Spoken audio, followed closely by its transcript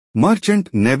Merchant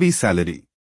Navy salary.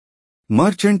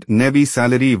 Merchant Navy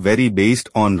salary vary based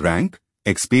on rank,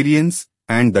 experience,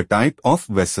 and the type of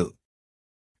vessel.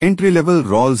 Entry-level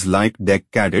roles like deck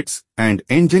cadets and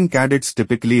engine cadets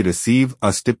typically receive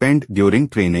a stipend during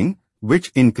training,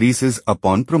 which increases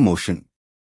upon promotion.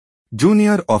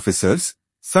 Junior officers,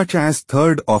 such as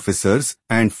third officers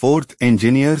and fourth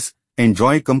engineers,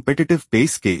 enjoy competitive pay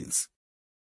scales.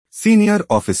 Senior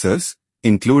officers,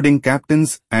 including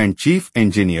captains and chief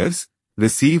engineers,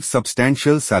 receive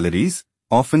substantial salaries,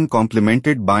 often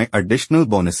complemented by additional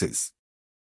bonuses.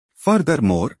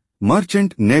 Furthermore,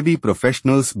 Merchant Navy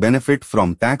professionals benefit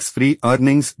from tax-free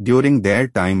earnings during their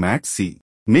time at sea,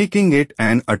 making it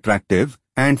an attractive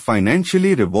and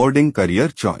financially rewarding career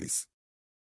choice.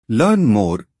 Learn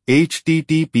more.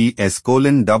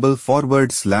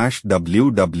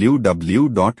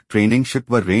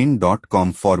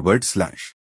 https://www.trainingshipwarain.com/